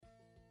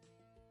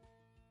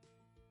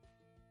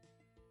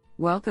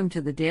Welcome to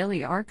the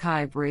Daily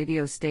Archive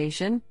radio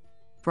station,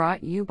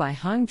 brought you by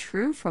Hung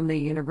Tru from the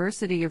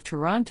University of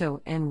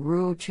Toronto and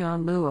Ruo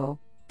Chun Luo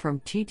from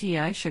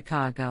TTI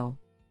Chicago.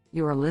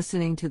 You are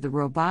listening to the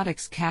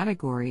Robotics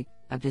category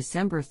of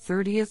December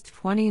 30th,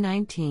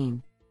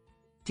 2019.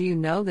 Do you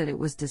know that it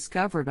was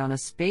discovered on a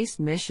space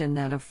mission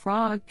that a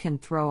frog can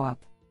throw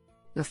up?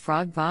 The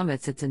frog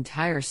vomits its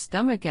entire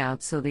stomach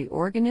out so the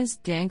organ is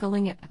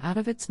dangling it out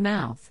of its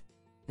mouth.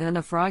 Then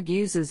the frog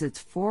uses its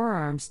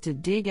forearms to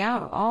dig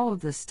out all of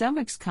the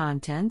stomach's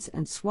contents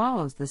and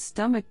swallows the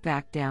stomach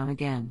back down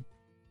again.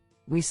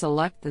 We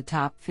select the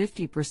top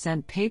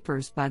 50%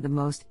 papers by the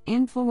most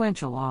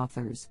influential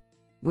authors.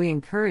 We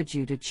encourage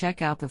you to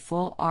check out the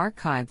full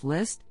archive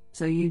list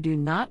so you do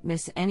not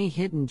miss any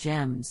hidden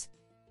gems.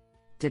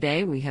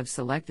 Today we have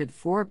selected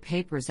 4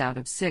 papers out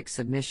of 6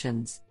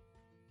 submissions.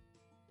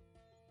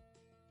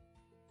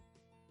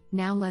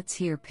 Now let's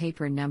hear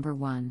paper number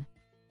 1.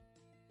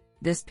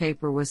 This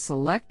paper was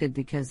selected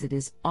because it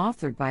is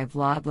authored by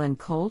Vladlen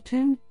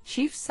Koltun,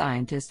 Chief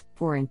Scientist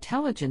for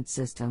Intelligent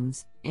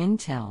Systems,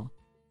 Intel,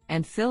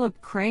 and Philip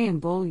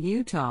Krahenbuhl,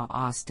 Utah,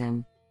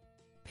 Austin.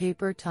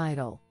 Paper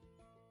title: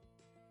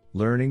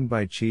 Learning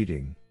by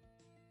Cheating.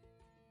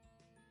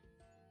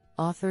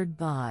 Authored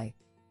by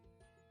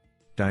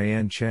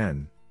Diane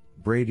Chen,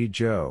 Brady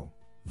Zhou,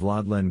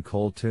 Vladlen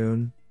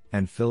Koltun,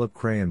 and Philip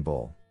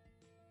Krahenbuhl.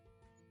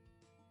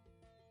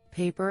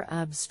 Paper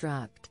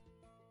abstract: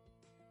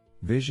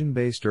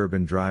 Vision-based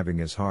urban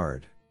driving is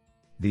hard.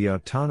 The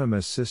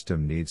autonomous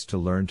system needs to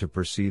learn to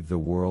perceive the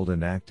world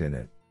and act in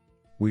it.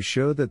 We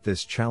show that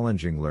this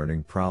challenging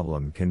learning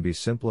problem can be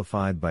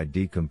simplified by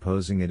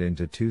decomposing it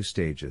into 2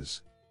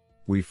 stages.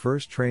 We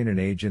first train an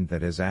agent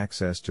that has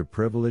access to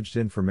privileged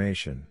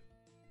information.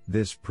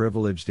 This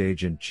privileged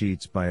agent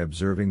cheats by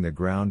observing the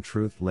ground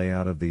truth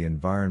layout of the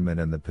environment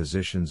and the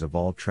positions of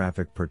all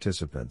traffic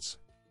participants.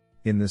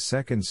 In the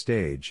second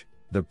stage,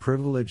 the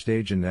privileged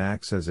agent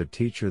acts as a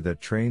teacher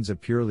that trains a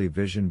purely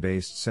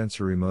vision-based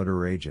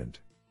sensory-motor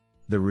agent.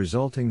 The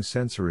resulting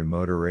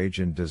sensory-motor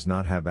agent does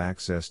not have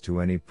access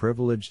to any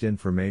privileged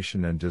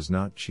information and does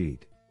not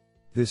cheat.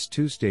 This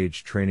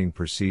 2-stage training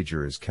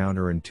procedure is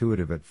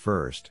counterintuitive at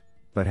first,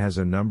 but has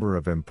a number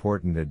of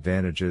important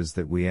advantages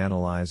that we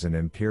analyze and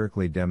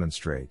empirically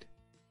demonstrate.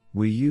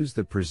 We use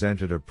the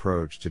presented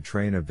approach to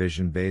train a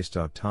vision-based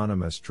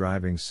autonomous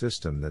driving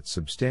system that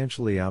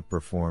substantially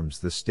outperforms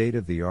the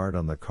state-of-the-art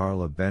on the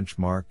Carla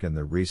benchmark and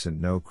the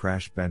recent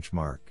no-crash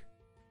benchmark.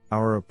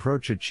 Our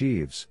approach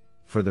achieves,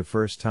 for the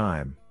first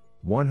time,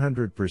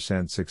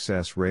 100%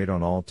 success rate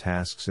on all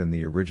tasks in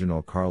the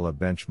original Carla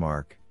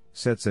benchmark,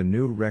 sets a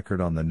new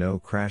record on the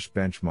no-crash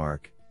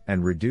benchmark,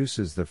 and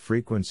reduces the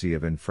frequency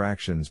of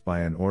infractions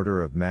by an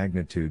order of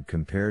magnitude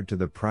compared to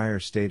the prior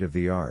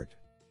state-of-the-art.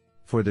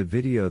 For the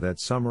video that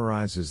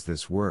summarizes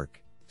this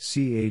work,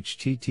 see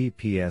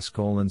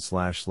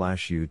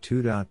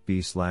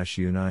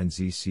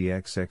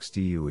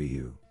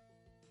https://u2.b/u9zcxxtueu.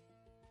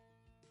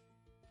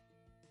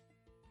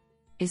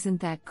 Isn't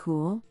that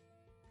cool?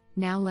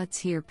 Now let's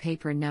hear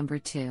paper number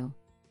 2.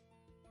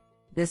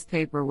 This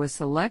paper was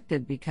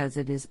selected because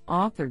it is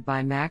authored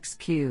by Max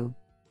Q.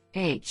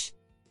 H.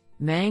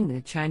 Meng,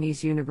 the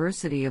Chinese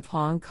University of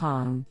Hong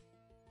Kong.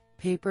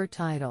 Paper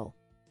title: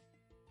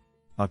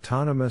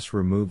 Autonomous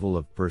Removal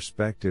of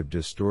Perspective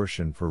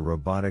Distortion for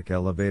Robotic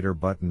Elevator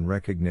Button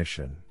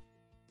Recognition.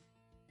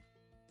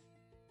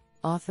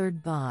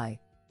 Authored by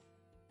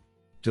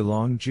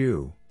Delong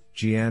Zhu,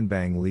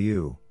 Jianbang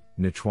Liu,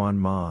 Nichuan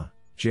Ma,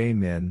 J.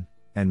 Min,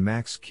 and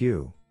Max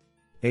Q.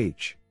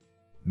 H.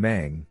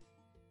 Meng.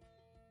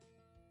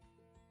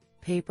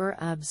 Paper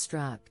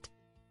abstract: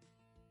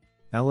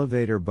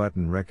 Elevator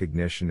button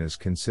recognition is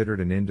considered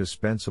an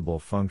indispensable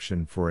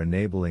function for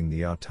enabling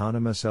the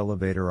autonomous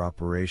elevator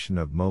operation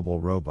of mobile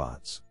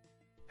robots.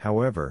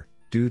 However,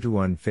 due to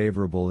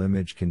unfavorable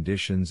image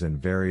conditions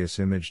and various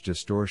image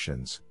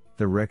distortions,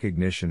 the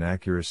recognition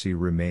accuracy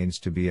remains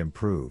to be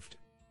improved.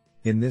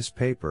 In this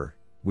paper,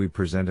 we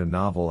present a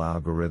novel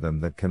algorithm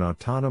that can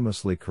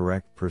autonomously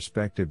correct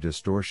perspective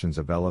distortions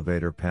of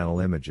elevator panel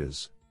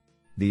images.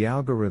 The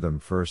algorithm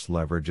first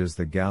leverages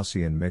the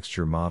Gaussian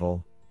mixture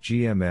model,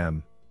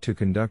 GMM, to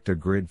conduct a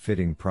grid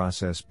fitting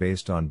process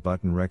based on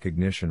button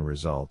recognition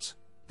results,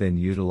 then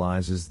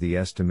utilizes the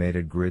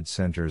estimated grid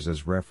centers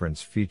as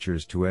reference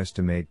features to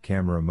estimate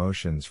camera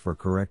motions for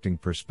correcting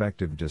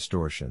perspective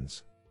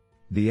distortions.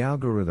 The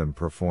algorithm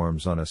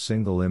performs on a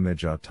single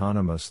image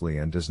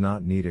autonomously and does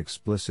not need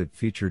explicit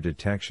feature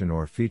detection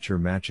or feature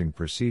matching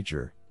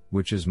procedure,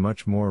 which is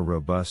much more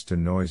robust to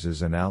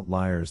noises and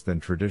outliers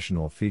than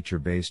traditional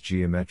feature-based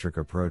geometric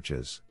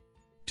approaches.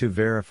 To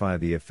verify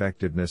the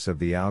effectiveness of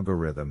the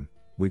algorithm,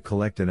 we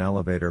collect an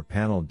elevator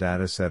panel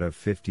dataset of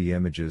 50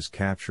 images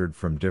captured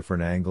from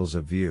different angles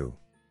of view.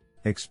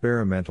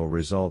 Experimental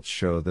results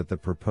show that the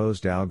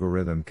proposed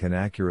algorithm can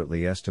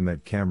accurately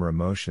estimate camera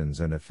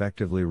motions and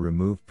effectively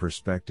remove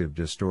perspective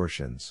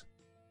distortions.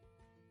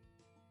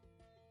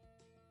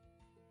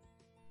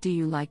 Do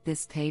you like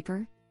this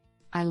paper?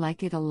 I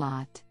like it a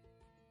lot.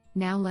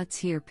 Now let's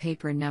hear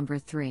paper number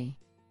 3.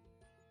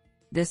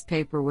 This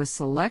paper was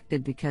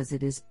selected because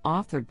it is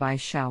authored by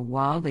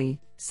Xiaohua Li,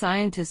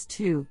 scientist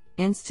 2,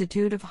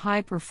 Institute of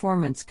High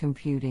Performance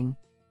Computing.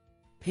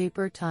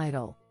 Paper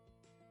title: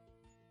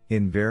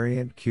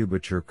 Invariant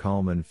Cubature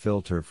Kalman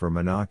Filter for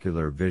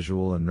Monocular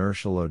Visual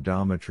Inertial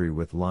Odometry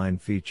with Line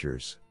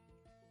Features.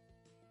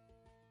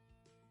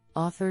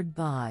 Authored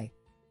by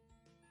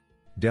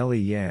Deli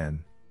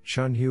Yan,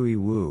 Chunhui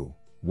Wu,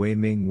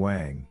 Weiming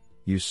Wang,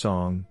 Yu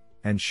Song,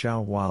 and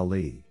Xiaohua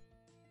Li.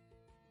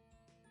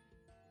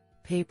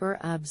 Paper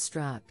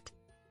abstract: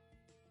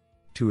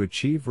 To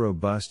achieve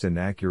robust and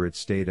accurate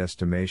state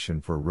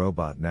estimation for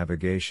robot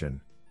navigation,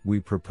 we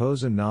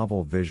propose a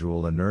novel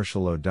visual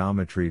inertial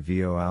odometry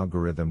VO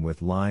algorithm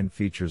with line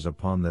features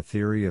upon the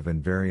theory of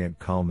invariant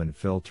Kalman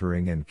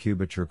filtering and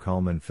cubature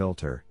Kalman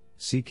filter,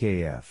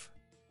 CKF.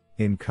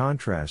 In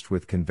contrast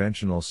with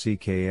conventional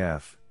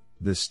CKF,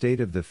 the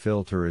state of the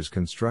filter is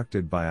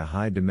constructed by a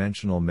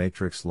high-dimensional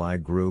matrix Lie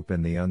group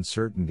and the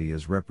uncertainty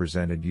is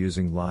represented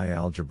using Lie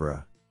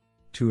algebra.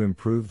 To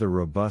improve the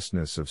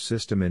robustness of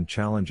system in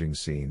challenging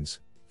scenes,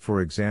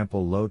 for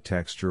example low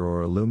texture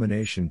or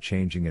illumination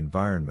changing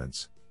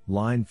environments,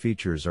 line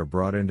features are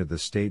brought into the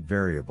state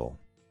variable.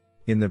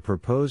 In the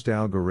proposed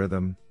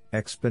algorithm,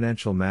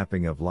 exponential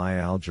mapping of Lie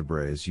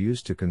algebra is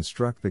used to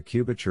construct the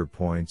cubature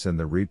points and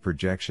the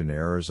reprojection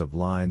errors of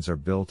lines are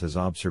built as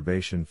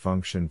observation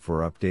function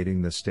for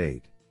updating the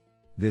state.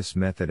 This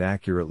method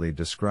accurately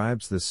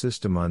describes the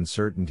system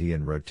uncertainty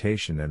and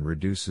rotation and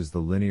reduces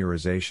the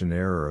linearization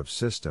error of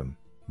system,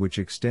 which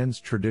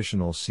extends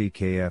traditional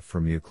CKF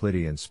from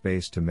Euclidean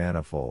space to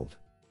manifold.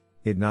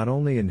 It not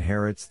only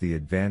inherits the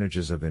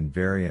advantages of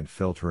invariant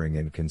filtering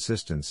and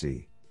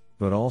consistency,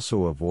 but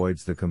also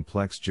avoids the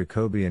complex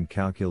Jacobian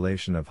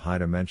calculation of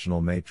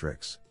high-dimensional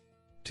matrix.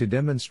 To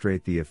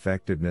demonstrate the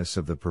effectiveness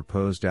of the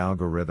proposed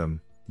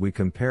algorithm, we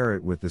compare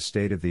it with the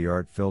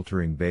state-of-the-art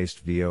filtering-based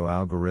VO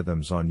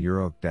algorithms on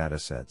Euroc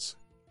datasets.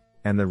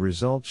 And the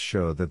results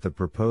show that the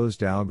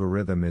proposed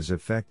algorithm is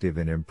effective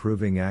in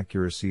improving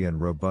accuracy and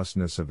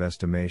robustness of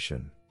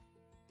estimation.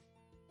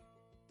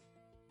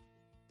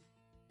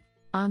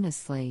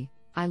 Honestly,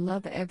 I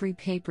love every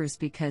papers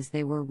because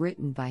they were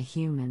written by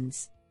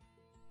humans.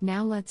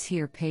 Now let's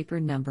hear paper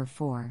number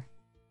 4.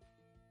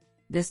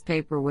 This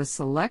paper was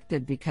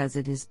selected because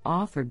it is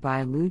authored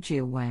by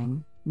Lujia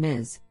Wang,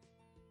 Ms.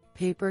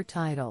 Paper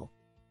title: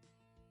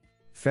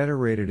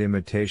 Federated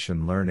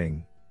Imitation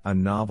Learning, a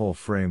novel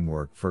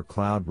framework for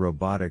cloud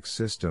robotics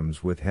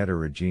systems with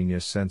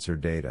heterogeneous sensor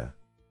data.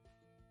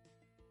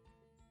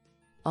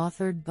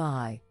 Authored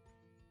by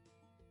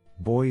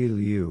Boyi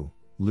Liu,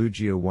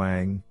 Lujia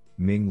Wang,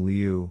 Ming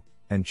Liu,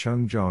 and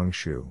Chengjiang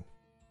Xu.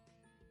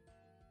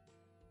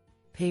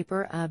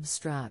 Paper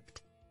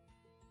abstract: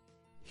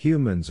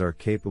 Humans are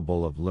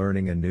capable of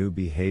learning a new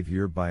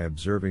behavior by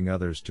observing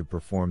others to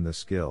perform the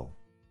skill.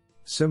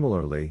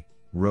 Similarly,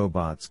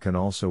 robots can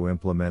also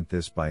implement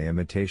this by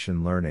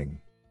imitation learning.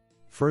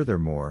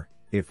 Furthermore,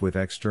 if with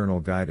external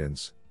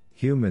guidance,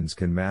 humans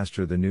can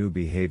master the new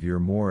behavior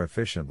more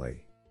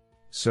efficiently.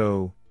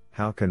 So,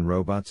 how can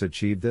robots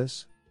achieve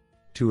this?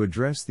 To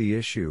address the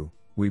issue,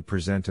 we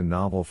present a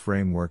novel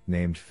framework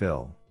named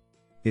PHIL.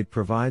 It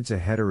provides a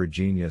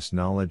heterogeneous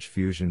knowledge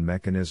fusion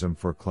mechanism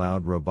for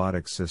cloud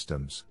robotic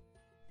systems.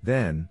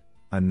 Then,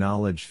 a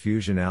knowledge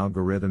fusion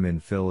algorithm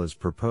in PHIL is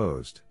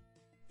proposed.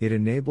 It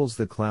enables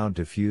the cloud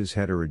to fuse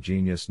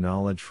heterogeneous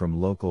knowledge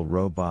from local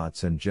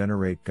robots and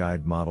generate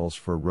guide models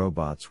for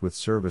robots with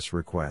service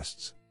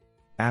requests.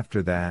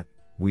 After that,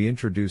 we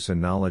introduce a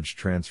knowledge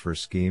transfer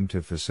scheme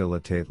to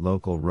facilitate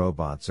local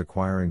robots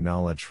acquiring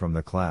knowledge from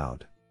the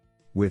cloud.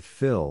 With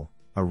PHIL,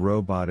 a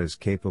robot is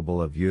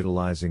capable of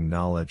utilizing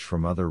knowledge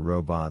from other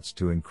robots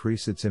to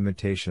increase its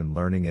imitation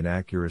learning in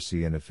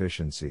accuracy and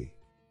efficiency.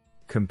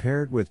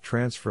 Compared with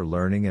transfer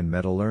learning and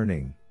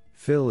meta-learning,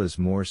 PHIL is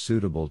more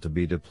suitable to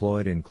be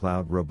deployed in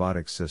cloud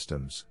robotic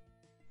systems.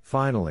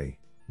 Finally,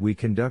 we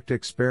conduct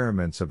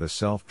experiments of a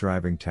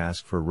self-driving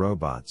task for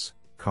robots,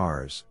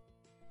 cars.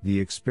 The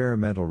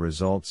experimental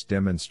results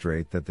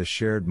demonstrate that the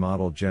shared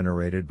model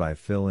generated by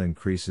PHIL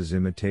increases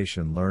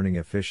imitation learning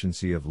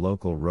efficiency of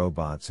local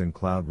robots in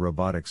cloud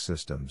robotic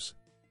systems.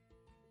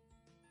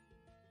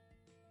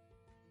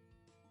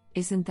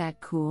 Isn't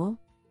that cool?